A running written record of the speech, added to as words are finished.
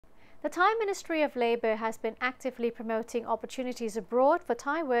The Thai Ministry of Labour has been actively promoting opportunities abroad for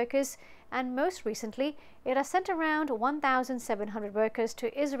Thai workers, and most recently, it has sent around 1,700 workers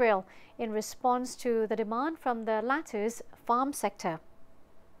to Israel in response to the demand from the latter's farm sector.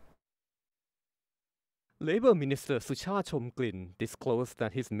 Labour Minister Suchart Chomklin disclosed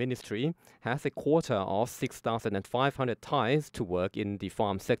that his ministry has a quota of 6,500 Thais to work in the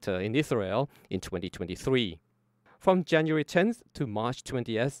farm sector in Israel in 2023. From January 10th to March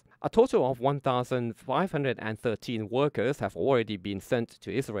 20th, a total of 1,513 workers have already been sent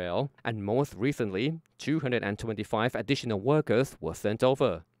to Israel, and most recently, 225 additional workers were sent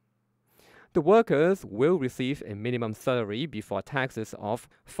over. The workers will receive a minimum salary before taxes of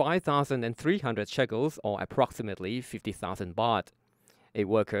 5,300 shekels, or approximately 50,000 baht. A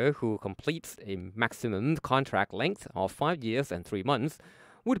worker who completes a maximum contract length of 5 years and 3 months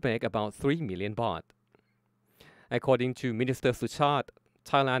would make about 3 million baht. According to Minister Suchart,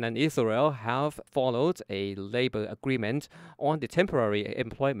 Thailand and Israel have followed a labor agreement on the temporary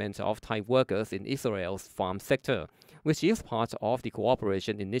employment of Thai workers in Israel's farm sector, which is part of the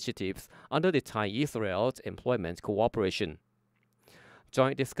cooperation initiatives under the Thai-Israel Employment Cooperation.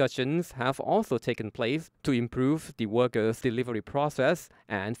 Joint discussions have also taken place to improve the workers' delivery process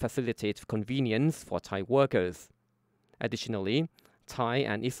and facilitate convenience for Thai workers. Additionally, Thai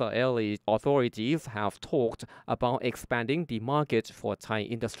and Israeli authorities have talked about expanding the market for Thai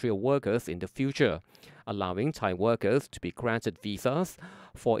industrial workers in the future, allowing Thai workers to be granted visas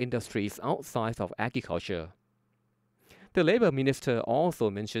for industries outside of agriculture. The Labour Minister also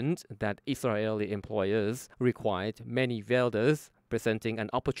mentioned that Israeli employers required many welders, presenting an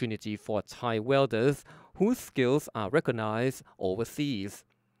opportunity for Thai welders whose skills are recognized overseas.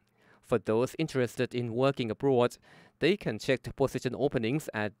 For those interested in working abroad, they can check the position openings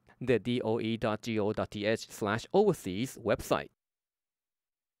at the doe.go.th/overseas website.